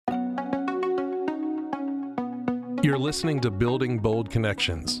You're listening to Building Bold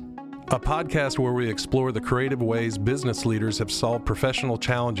Connections, a podcast where we explore the creative ways business leaders have solved professional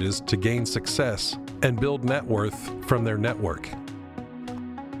challenges to gain success and build net worth from their network.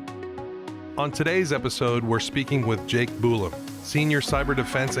 On today's episode, we're speaking with Jake Bulim, Senior Cyber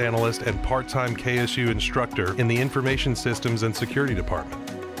Defense Analyst and part-time KSU instructor in the Information Systems and Security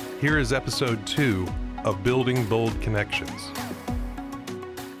Department. Here is episode 2 of Building Bold Connections.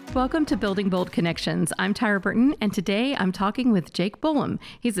 Welcome to Building Bold Connections. I'm Tyra Burton, and today I'm talking with Jake Bulim.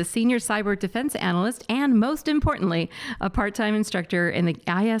 He's a senior cyber defense analyst and, most importantly, a part-time instructor in the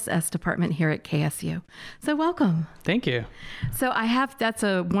ISS department here at KSU. So welcome. Thank you. So that's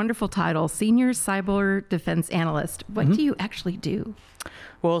a wonderful title, Senior Cyber Defense Analyst. What do you actually do?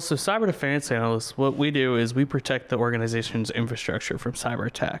 Well, so cyber defense analysts, what we do is we protect the organization's infrastructure from cyber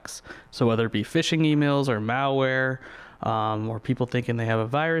attacks. So whether it be phishing emails or malware, or people thinking they have a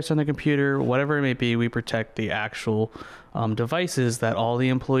virus on their computer, whatever it may be, we protect the actual devices that all the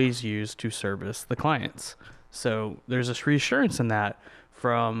employees use to service the clients. So there's a reassurance in that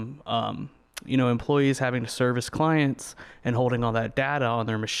from employees having to service clients and holding all that data on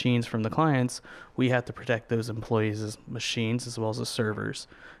their machines from the clients. We have to protect those employees' machines as well as the servers,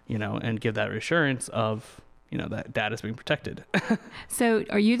 and give that reassurance of that data is being protected. So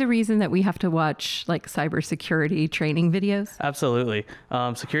are you the reason that we have to watch cybersecurity training videos? Absolutely.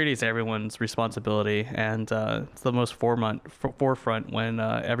 Security is everyone's responsibility, and it's the most forefront when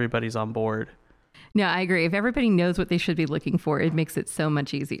everybody's on board. No, I agree. If everybody knows what they should be looking for, it makes it so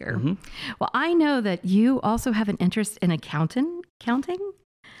much easier. Mm-hmm. Well, I know that you also have an interest in counting?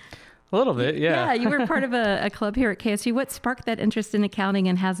 A little bit, yeah. Yeah, you were part of a club here at KSU. What sparked that interest in accounting,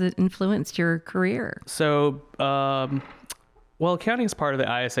 and has it influenced your career? So, accounting is part of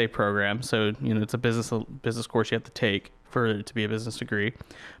the ISA program. So, it's a business course you have to take for it to be a business degree.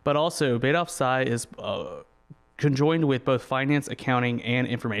 But also, Beta Psi is conjoined with both finance, accounting, and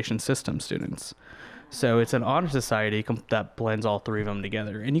information systems students. So it's an honor society that blends all three of them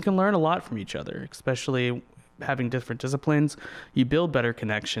together. And you can learn a lot from each other, especially having different disciplines. You build better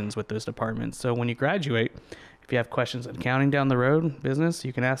connections with those departments. So when you graduate, if you have questions on accounting down the road, business,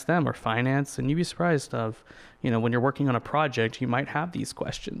 you can ask them, or finance, and you'd be surprised of, when you're working on a project, you might have these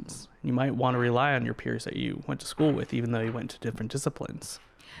questions. You might want to rely on your peers that you went to school with, even though you went to different disciplines.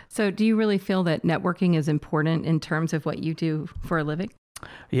 So do you really feel that networking is important in terms of what you do for a living?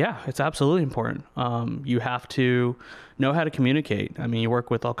 Yeah, it's absolutely important. You have to know how to communicate. I mean, you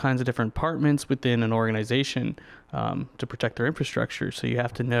work with all kinds of different departments within an organization to protect their infrastructure. So you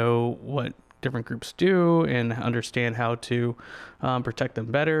have to know what different groups do and understand how to protect them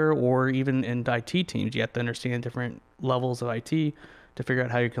better. Or even in IT teams, you have to understand different levels of IT to figure out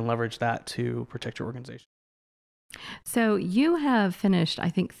how you can leverage that to protect your organization. So you have finished, I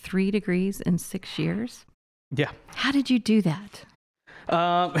think, 3 degrees in 6 years. Yeah. How did you do that?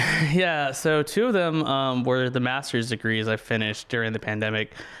 So 2 of them were the master's degrees I finished during the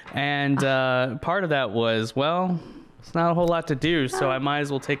pandemic. And part of that was, it's not a whole lot to do, so I might as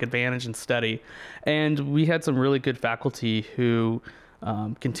well take advantage and study. And we had some really good faculty who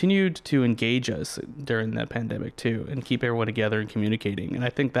continued to engage us during that pandemic too, and keep everyone together and communicating. And I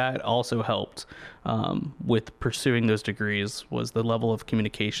think that also helped with pursuing those degrees, was the level of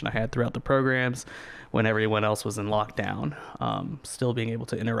communication I had throughout the programs when everyone else was in lockdown, still being able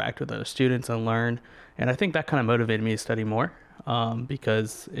to interact with other students and learn. And I think that kind of motivated me to study more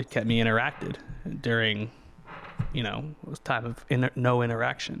because it kept me interacted during, time of no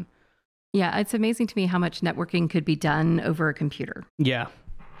interaction. Yeah, it's amazing to me how much networking could be done over a computer. Yeah.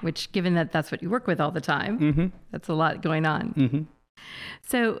 Which, given that that's what you work with all the time, that's a lot going on. Mm-hmm.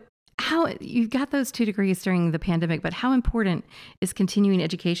 So you got those 2 degrees during the pandemic, but how important is continuing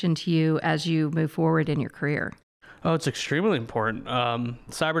education to you as you move forward in your career? Oh, it's extremely important.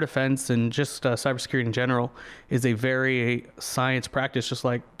 Cyber defense and just cybersecurity in general is a very science practice, just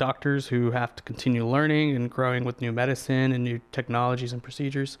like doctors who have to continue learning and growing with new medicine and new technologies and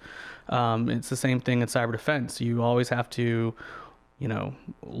procedures. It's the same thing in cyber defense. You always have to,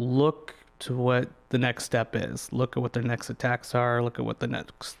 look to what the next step is. Look at what the next attacks are. Look at what the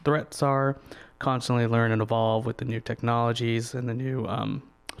next threats are. Constantly learn and evolve with the new technologies and the new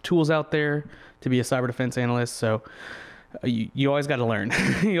tools out there to be a cyber defense analyst. So you always got to learn.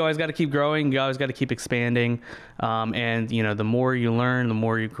 You always got to keep growing. You always got to keep expanding. And the more you learn, the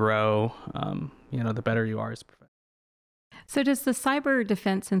more you grow, the better you are as a professional. So does the cyber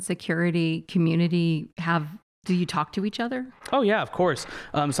defense and security community do you talk to each other? Oh yeah, of course.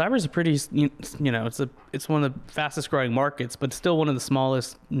 Cyber is a pretty, it's one of the fastest growing markets, but still one of the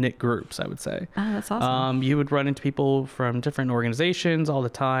smallest knit groups, I would say. Oh, that's awesome. You would run into people from different organizations all the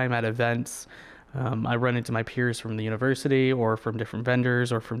time at events. I run into my peers from the university or from different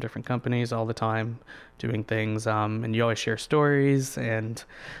vendors or from different companies all the time doing things. And you always share stories and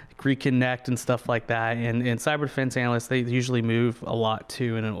reconnect and stuff like that. And cyber defense analysts, they usually move a lot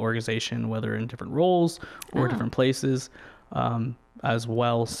too in an organization, whether in different roles or different places as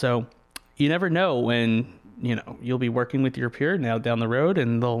well. So you never know when, you'll be working with your peer now down the road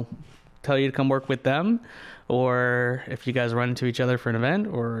and they'll tell you to come work with them. Or if you guys run into each other for an event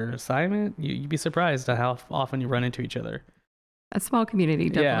or an assignment, you'd be surprised at how often you run into each other. A small community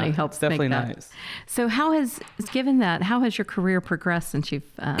definitely helps. Definitely make that. Nice. So how has your career progressed since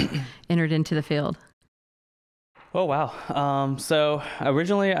you've entered into the field? Oh, wow. So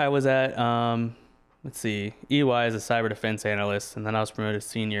originally I was at, EY as a cyber defense analyst, and then I was promoted to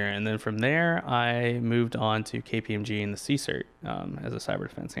senior. And then from there, I moved on to KPMG in the CCERT as a cyber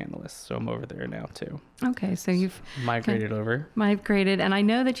defense analyst. So I'm over there now too. Okay, so you've migrated over. And I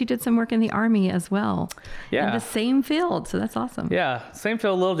know that you did some work in the Army as well. Yeah. In the same field, so that's awesome. Yeah, same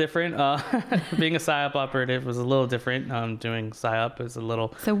field, a little different. Being a PSYOP operative was a little different. Doing PSYOP is a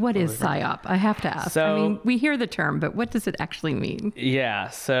little... So what is PSYOP? I have to ask. So, we hear the term, but what does it actually mean? Yeah,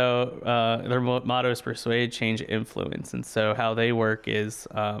 so their motto is persuade, change, influence. And so how they work is...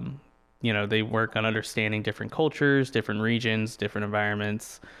 they work on understanding different cultures, different regions, different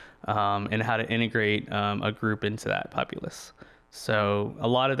environments, and how to integrate a group into that populace. So a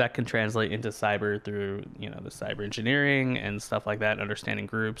lot of that can translate into cyber through, the cyber engineering and stuff like that, understanding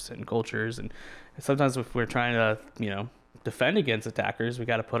groups and cultures. And sometimes if we're trying to, defend against attackers, we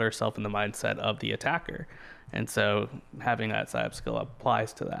got to put ourselves in the mindset of the attacker. And so having that cyber skill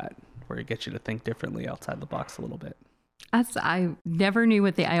applies to that, where it gets you to think differently outside the box a little bit. I never knew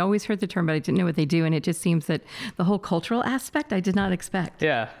I always heard the term, but I didn't know what they do. And it just seems that the whole cultural aspect, I did not expect.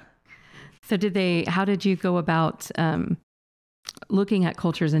 Yeah. So how did you go about looking at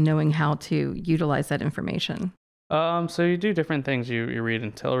cultures and knowing how to utilize that information? So you do different things. You read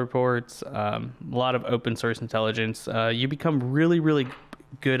intel reports, a lot of open source intelligence. You become really, really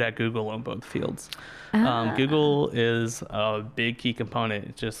good at Google on both fields. Google is a big key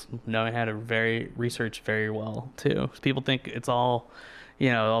component. Just knowing how to research very well too. People think it's all,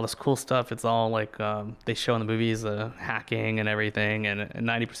 all this cool stuff. It's all like they show in the movies, hacking and everything, and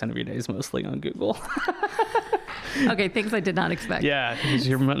 90% of your day is mostly on Google. Okay, things I did not expect. Yeah, because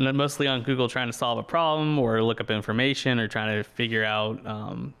you're mostly on Google trying to solve a problem or look up information or trying to figure out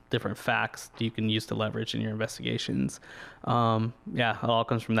different facts you can use to leverage in your investigations. It all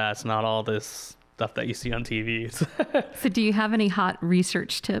comes from that. It's not all this stuff that you see on TV. So do you have any hot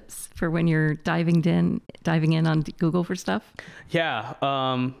research tips for when you're diving in on Google for stuff? Yeah.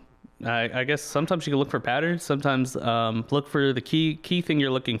 I guess sometimes you can look for patterns. Sometimes look for the key thing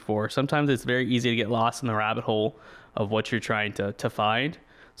you're looking for. Sometimes it's very easy to get lost in the rabbit hole of what you're trying to find.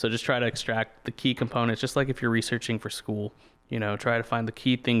 So just try to extract the key components, just like if you're researching for school. Try to find the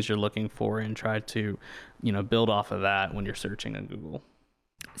key things you're looking for and try to, build off of that when you're searching on Google.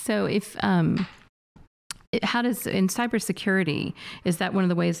 So if how does, in cybersecurity, is that one of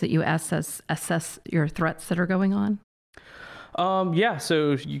the ways that you assess your threats that are going on? So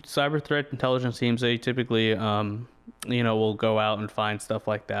cyber threat intelligence teams, they typically, will go out and find stuff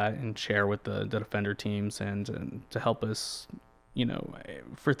like that and share with the defender teams and to help us,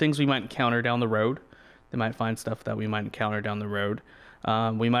 for things we might encounter down the road. They might find stuff that we might encounter down the road.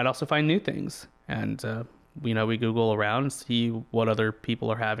 We might also find new things. And, we Google around and see what other people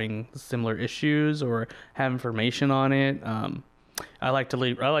are having similar issues or have information on it. I like to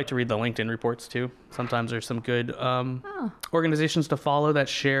read the LinkedIn reports too. Sometimes there's some good organizations to follow that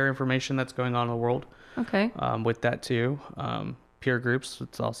share information that's going on in the world. Okay. With that too. Peer groups.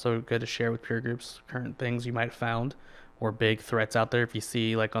 It's also good to share with peer groups current things you might have found or big threats out there. If you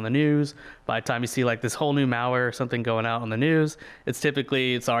see like on the news, by the time you see like this whole new malware or something going out on the news, it's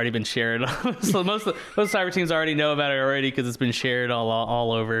already been shared. So most cyber teams already know about it already because it's been shared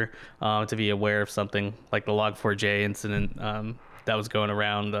all over to be aware of something like the Log4j incident that was going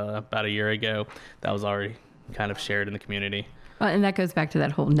around about a year ago. That was already kind of shared in the community. And that goes back to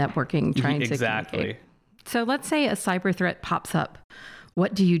that whole networking trying to exactly. Communicate. So let's say a cyber threat pops up.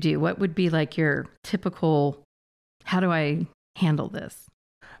 What do you do? What would be like your typical, how do I handle this?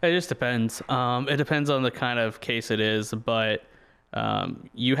 It just depends. It depends on the kind of case it is, but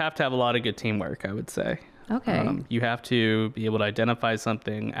you have to have a lot of good teamwork, I would say. Okay. You have to be able to identify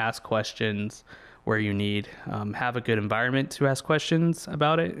something, ask questions where you need, have a good environment to ask questions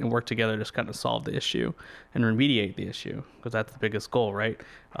about it and work together to kind of solve the issue and remediate the issue, because that's the biggest goal, right?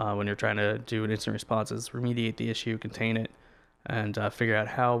 When you're trying to do an instant response is remediate the issue, contain it, and figure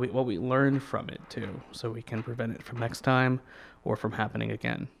out what we learned from it too, so we can prevent it from next time or from happening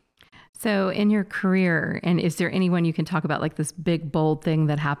again. So in your career, and is there anyone you can talk about, like this big, bold thing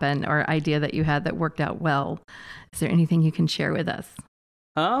that happened or idea that you had that worked out well? Is there anything you can share with us?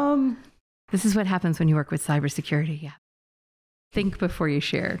 This is what happens when you work with cybersecurity. Yeah. Think before you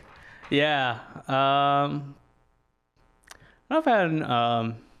share. Yeah. I've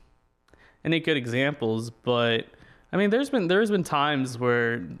had any good examples, but I mean, there's been times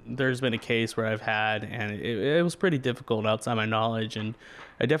where there's been a case where I've had, and it was pretty difficult outside my knowledge, and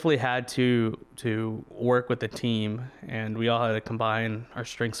I definitely had to work with the team, and we all had to combine our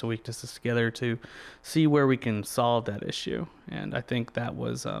strengths and weaknesses together to see where we can solve that issue. And I think that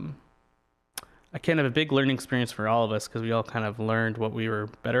was a kind of a big learning experience for all of us, because we all kind of learned what we were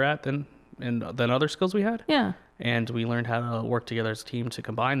better at than other skills we had. Yeah. And we learned how to work together as a team to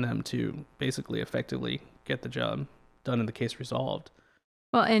combine them to basically effectively get the job done and the case resolved.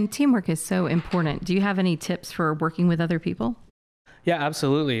 Well, and teamwork is so important. Do you have any tips for working with other people? Yeah,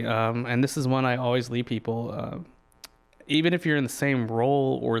 absolutely. And this is one I always lead people. Even if you're in the same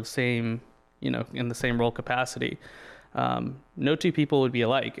role or the same, in the same role capacity, no two people would be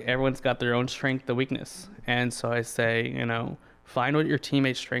alike. Everyone's got their own strength and weakness. And so I say, find what your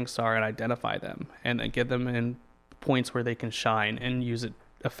teammates' strengths are and identify them, and then get them in points where they can shine and use it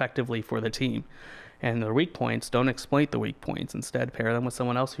effectively for the team. And their weak points, don't exploit the weak points. Instead, pair them with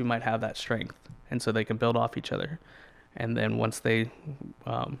someone else who might have that strength, and so they can build off each other. And then once they,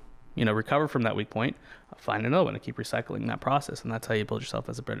 recover from that weak point, find another one and keep recycling that process. And that's how you build yourself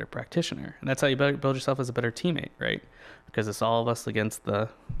as a better practitioner. And that's how you build yourself as a better teammate, right? Because it's all of us against the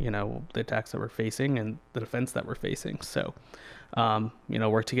attacks that we're facing and the defense that we're facing. So,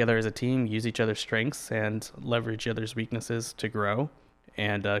 work together as a team, use each other's strengths, and leverage each other's weaknesses to grow,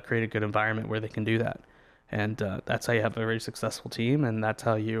 and create a good environment where they can do that. And that's how you have a very successful team, and that's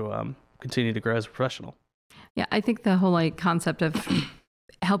how you continue to grow as a professional. Yeah, I think the whole concept of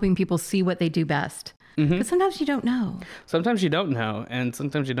helping people see what they do best. Because sometimes you don't know. Sometimes you don't know, and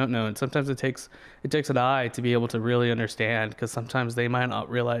sometimes you don't know, and sometimes it takes an eye to be able to really understand, because sometimes they might not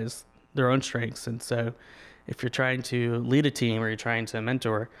realize their own strengths. And so if you're trying to lead a team or you're trying to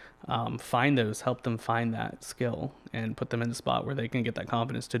mentor, help them find that skill and put them in a spot where they can get that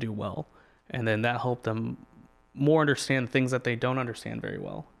confidence to do well. And then that help them more understand things that they don't understand very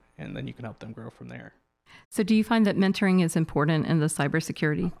well. And then you can help them grow from there. So do you find that mentoring is important in the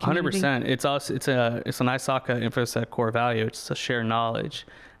cybersecurity community? 100%. It's an ISACA InfoSec core value. It's to share knowledge,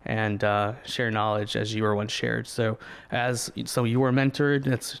 and share knowledge as you were once shared. So you were mentored,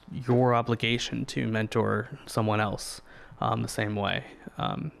 it's your obligation to mentor someone else the same way.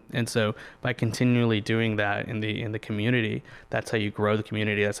 And so by continually doing that in the community, that's how you grow the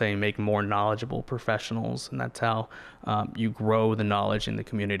community. That's how you make more knowledgeable professionals. And that's how you grow the knowledge in the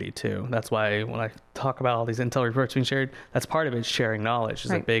community too. That's why when I talk about all these intel reports being shared, that's part of it. Sharing knowledge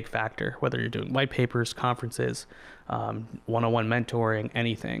is a big factor, whether you're doing white papers, conferences, one-on-one mentoring,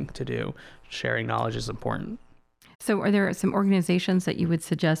 anything to do. Sharing knowledge is important. So are there some organizations that you would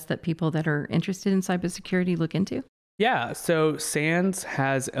suggest that people that are interested in cybersecurity look into? Yeah, so SANS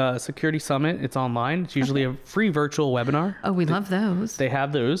has a security summit. It's online. It's usually a free virtual webinar. Oh, we love those. They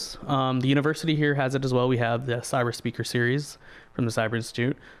have those. The university here has it as well. We have the Cyber Speaker Series from the Cyber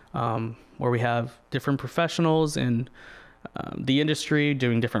Institute, where we have different professionals in the industry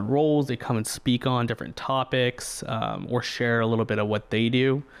doing different roles. They come and speak on different topics or share a little bit of what they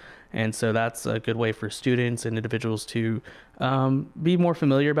do. And so that's a good way for students and individuals to be more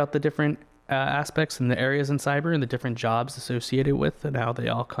familiar about the different aspects and the areas in cyber and the different jobs associated with and how they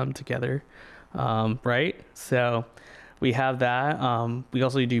all come together, right? So we have that. We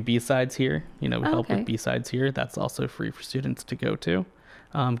also do B-Sides here. We help with B-Sides here. That's also free for students to go to.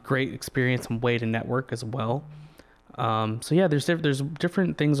 Great experience and way to network as well. So yeah, there's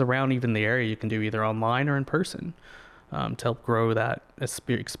different things around even the area you can do either online or in person to help grow that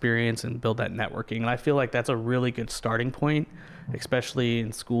experience and build that networking. And I feel like that's a really good starting point, especially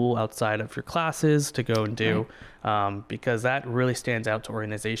in school outside of your classes to go and do, because that really stands out to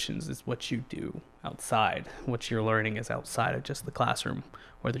organizations is what you do outside. What you're learning is outside of just the classroom,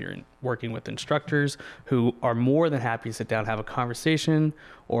 whether you're working with instructors who are more than happy to sit down and have a conversation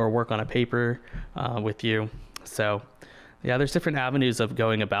or work on a paper with you. So yeah, there's different avenues of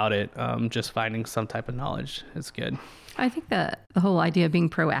going about it. Just finding some type of knowledge is good. I think that the whole idea of being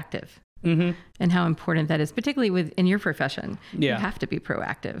proactive and how important that is, particularly in your profession. You have to be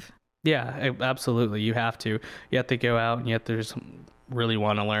proactive. Yeah, absolutely. You have to go out and you have to just really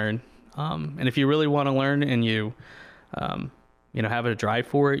want to learn. And if you really want to learn and you have a drive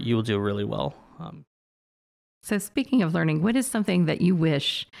for it, you will do really well. So speaking of learning, what is something that you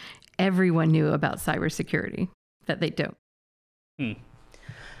wish everyone knew about cybersecurity that they don't?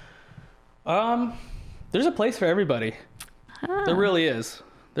 There's a place for everybody. There really is.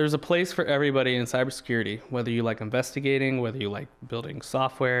 There's a place for everybody in cybersecurity, whether you like investigating, whether you like building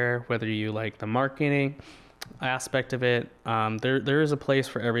software, whether you like the marketing aspect of it. There is a place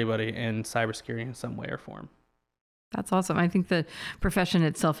for everybody in cybersecurity in some way or form. That's awesome. I think the profession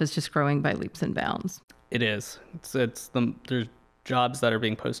itself is just growing by leaps and bounds. It is. There's jobs that are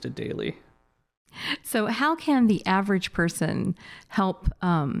being posted daily. So how can the average person help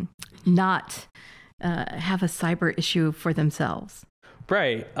not have a cyber issue for themselves?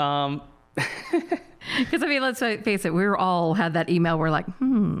 Right. Because I mean, let's face it, we're all had that email. We're like,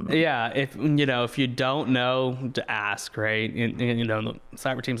 Yeah. If you don't know, to ask, right? And the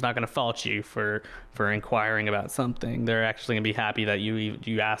cyber team's not going to fault you for inquiring about something. They're actually going to be happy that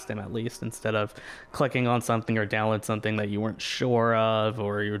you asked them at least, instead of clicking on something or download something that you weren't sure of,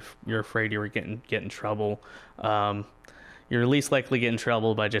 or you're afraid you were get in trouble. You're least likely to get in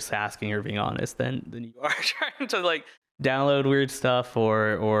trouble by just asking or being honest than you are trying to like download weird stuff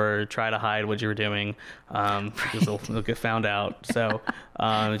or try to hide what you were doing, because they'll get found out. So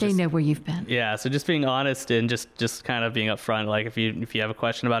they know where you've been. Yeah, so just being honest and just kind of being upfront. Like if you have a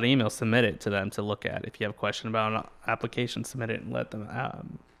question about an email, submit it to them to look at. If you have a question about an application, submit it and let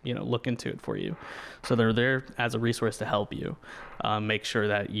them look into it for you. So they're there as a resource to help you make sure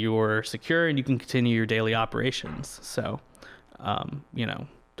that you're secure and you can continue your daily operations. So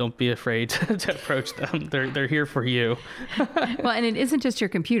don't be afraid to approach them. They're here for you. Well, and it isn't just your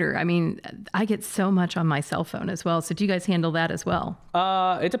computer. I mean, I get so much on my cell phone as well. So do you guys handle that as well?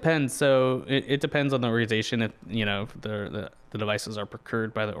 It depends. So it depends on the organization. If the devices are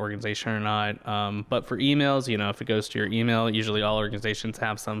procured by the organization or not. But for emails, if it goes to your email, usually all organizations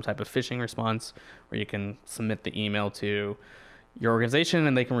have some type of phishing response where you can submit the email to your organization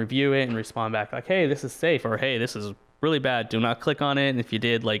and they can review it and respond back like, hey, this is safe, or hey, this is really bad. Do not click on it. And if you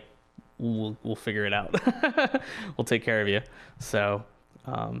did, we'll figure it out. We'll take care of you. So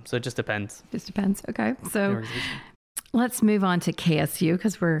it just depends. Just depends. Okay. So let's move on to KSU,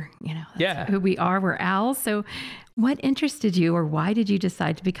 because we're, that's who we are. We're owls. So what interested you, or why did you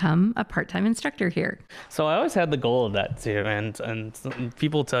decide to become a part-time instructor here? So I always had the goal of that too. And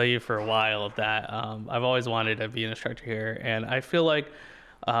people tell you for a while of that. I've always wanted to be an instructor here. And I feel like,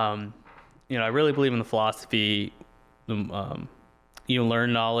 I really believe in the philosophy, you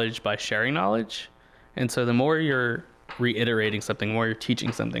learn knowledge by sharing knowledge. And so the more you're reiterating something, the more you're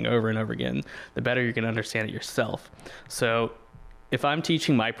teaching something over and over again, the better you can understand it yourself. So if I'm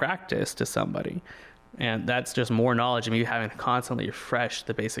teaching my practice to somebody, and that's just more knowledge and me having to constantly refresh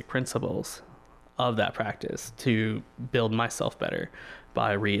the basic principles of that practice to build myself better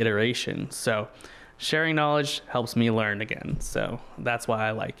by reiteration. So sharing knowledge helps me learn again. So that's why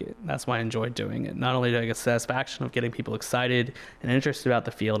I like it. That's why I enjoy doing it. Not only do I get satisfaction of getting people excited and interested about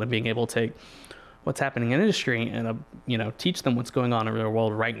the field and being able to take what's happening in industry and, teach them what's going on in the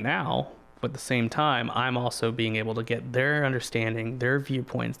world right now, but at the same time, I'm also being able to get their understanding, their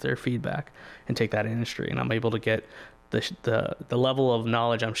viewpoints, their feedback, and take that industry. And I'm able to get the level of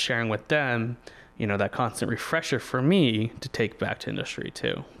knowledge I'm sharing with them, that constant refresher for me to take back to industry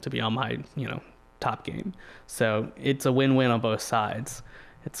too, to be on my, top game. So it's a win-win on both sides.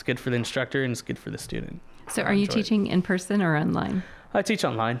 It's good for the instructor and it's good for the student. So are you teaching in person or online? I teach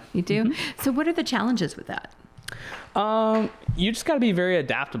online. You do? Mm-hmm. So what are the challenges with that? You just got to be very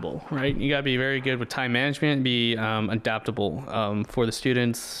adaptable, right? You got to be very good with time management and be adaptable for the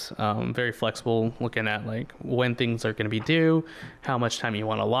students, very flexible, looking at like when things are going to be due, how much time you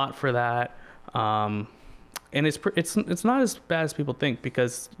want to allot for that. And it's not as bad as people think,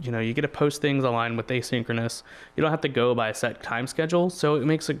 because you get to post things online with asynchronous. You don't have to go by a set time schedule, so it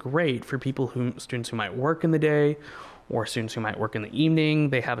makes it great for students who might work in the day, or students who might work in the evening.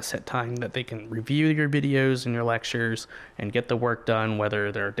 They have a set time that they can review your videos and your lectures and get the work done, whether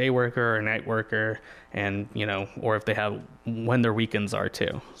they're a day worker or a night worker, and or if they have when their weekends are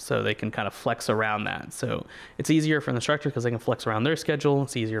too. So they can kind of flex around that. So it's easier for the instructor because they can flex around their schedule.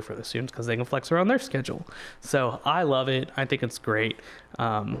 It's easier for the students because they can flex around their schedule. So I love it. I think it's great.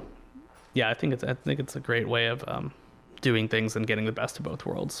 I think it's a great way of doing things and getting the best of both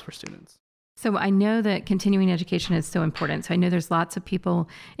worlds for students. So I know that continuing education is so important. So I know there's lots of people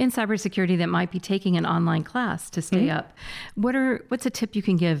in cybersecurity that might be taking an online class to stay up. What's a tip you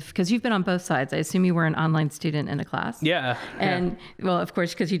can give? Because you've been on both sides. I assume you were an online student in a class. Yeah. And well, of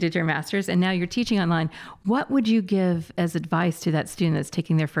course, because you did your master's and now you're teaching online. What would you give as advice to that student that's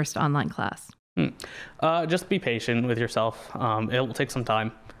taking their first online class? Just be patient with yourself. It will take some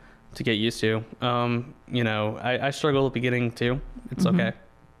time to get used to. I struggled at the beginning too. It's okay.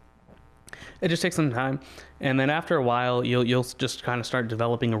 It just takes some time. And then after a while, you'll just kind of start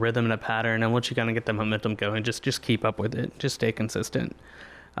developing a rhythm and a pattern. And once you kind of get the momentum going, just keep up with it. Just stay consistent.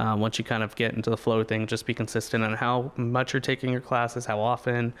 Once you kind of get into the flow thing, just be consistent on how much you're taking your classes, how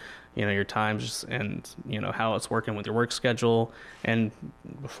often, your times, and, how it's working with your work schedule. And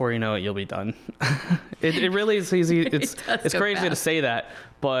before you know it, you'll be done. It really is easy. It's crazy to say that,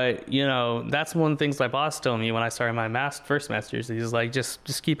 but, that's one of the things my boss told me when I started my first master's. He's like,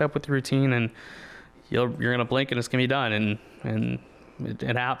 just keep up with the routine, and you're going to blink and it's going to be done. And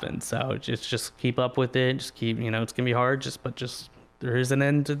it happens. So just keep up with it. Just keep, it's going to be hard, but there is an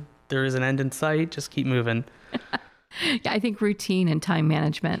end in sight. Just keep moving. Yeah, I think routine and time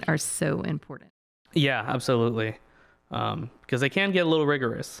management are so important. Yeah, absolutely. Because they can get a little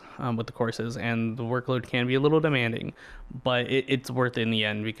rigorous with the courses, and the workload can be a little demanding, but it's worth it in the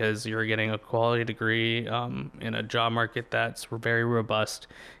end because you're getting a quality degree in a job market that's very robust.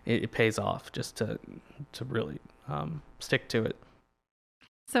 It pays off just to really stick to it.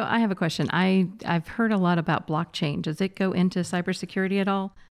 So I have a question. I've heard a lot about blockchain. Does it go into cybersecurity at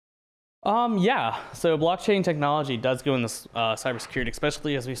all? Yeah. So blockchain technology does go in this cybersecurity,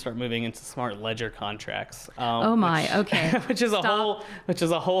 especially as we start moving into smart ledger contracts. Okay. Which is a whole.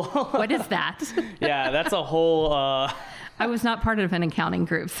 What is that? Yeah, that's a whole. I was not part of an accounting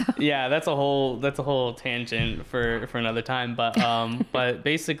group. So. Yeah, that's a whole tangent for another time. But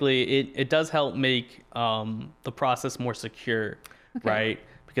basically, it does help make the process more secure, okay. Right?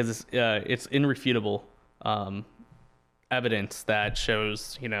 Because it's irrefutable evidence that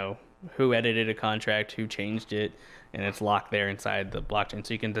shows who edited a contract, who changed it, and it's locked there inside the blockchain.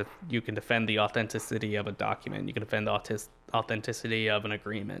 So you can defend the authenticity of a document. You can defend the authenticity of an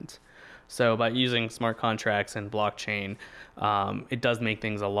agreement. So by using smart contracts and blockchain, it does make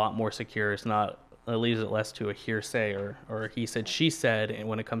things a lot more secure. It leaves it less to a hearsay or he said, she said, and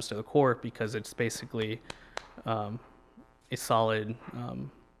when it comes to the court, because it's basically a solid.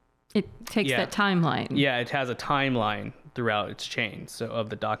 It takes that timeline. Yeah, it has a timeline throughout its chain of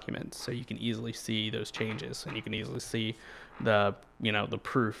the documents, so you can easily see those changes, and you can easily see the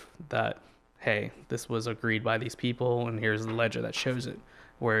proof that, hey, this was agreed by these people, and here's the ledger that shows it,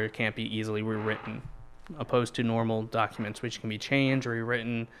 where it can't be easily rewritten, opposed to normal documents which can be changed or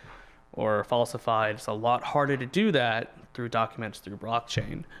rewritten or falsified. It's a lot harder to do that through documents through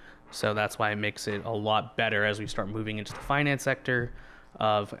blockchain. So that's why it makes it a lot better as we start moving into the finance sector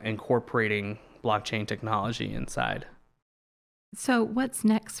of incorporating blockchain technology inside. So what's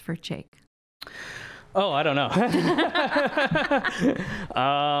next for Jake? Oh, I don't know.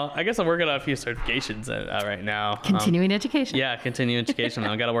 I guess I'm working on a few certifications right now. Continuing education. Yeah, continuing education.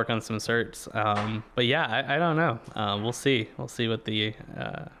 I've got to work on some certs. But yeah, I don't know. We'll see. We'll see what the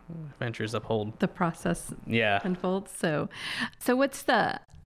adventures uphold. The process unfolds. So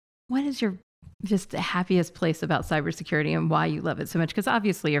what is your just the happiest place about cybersecurity and why you love it so much? Because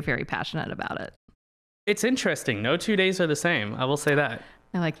obviously you're very passionate about it. It's interesting. No 2 days are the same. I will say that.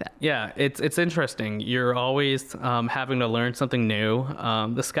 I like that. Yeah, it's interesting. You're always having to learn something new.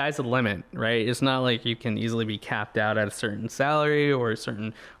 The sky's the limit, right? It's not like you can easily be capped out at a certain salary or a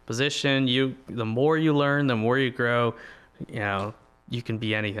certain position. The more you learn, the more you grow. You can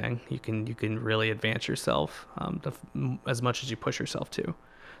be anything. You can really advance yourself as much as you push yourself to.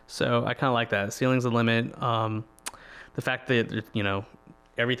 So I kind of like that. The ceiling's the limit. The fact that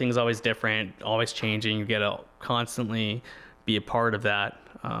everything's always different, always changing. You get to constantly be a part of that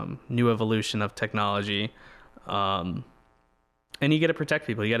new evolution of technology. And you get to protect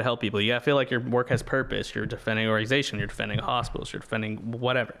people. You got to help people. You got to feel like your work has purpose. You're defending an organization. You're defending hospitals. You're defending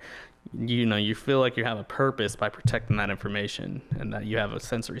whatever. You feel like you have a purpose by protecting that information and that you have a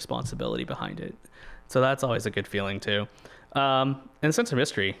sense of responsibility behind it. So that's always a good feeling too. And a sense of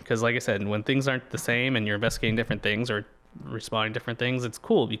mystery, because like I said, when things aren't the same and you're investigating different things or responding to different things, it's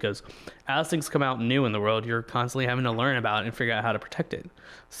cool because as things come out new in the world, you're constantly having to learn about it and figure out how to protect it.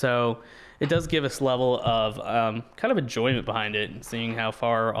 So it does give us level of kind of enjoyment behind it, and seeing how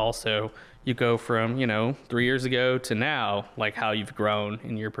far also you go from 3 years ago to now, like how you've grown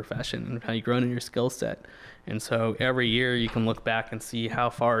in your profession and how you've grown in your skill set. And so every year you can look back and see how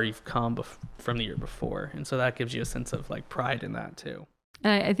far you've come from the year before, and so that gives you a sense of like pride in that too.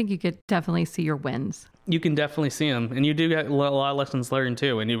 And I think you could definitely see your wins. You can definitely see them, and you do get a lot of lessons learned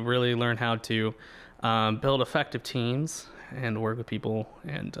too, and you really learn how to build effective teams and work with people,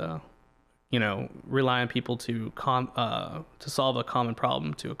 and rely on people to solve a common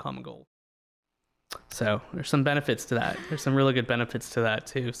problem to a common goal. So there's some benefits to that. There's some really good benefits to that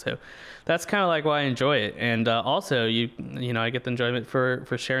too. So that's kind of like why I enjoy it, and also I get the enjoyment for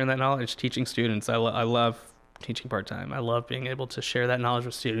sharing that knowledge, teaching students. I love teaching part-time. I love being able to share that knowledge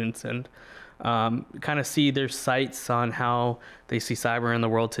with students and kind of see their sights on how they see cyber in the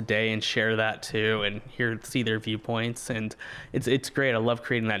world today and share that too, and see their viewpoints. And it's great. I love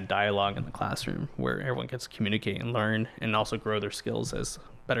creating that dialogue in the classroom where everyone gets to communicate and learn and also grow their skills as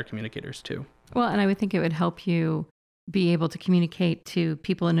better communicators too. Well, and I would think it would help you be able to communicate to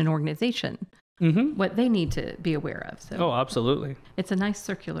people in an organization what they need to be aware of. So oh, absolutely. It's a nice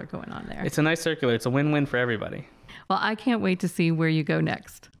circular going on there. It's a nice circular. It's a win-win for everybody. Well, I can't wait to see where you go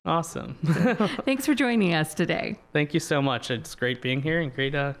next. Awesome. Thanks for joining us today. Thank you so much. It's great being here and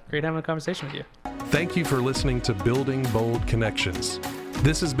great having a conversation with you. Thank you for listening to Building Bold Connections.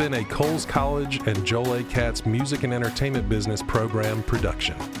 This has been a Coles College and Joel A. Katz Music and Entertainment Business Program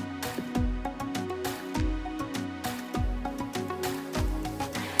production.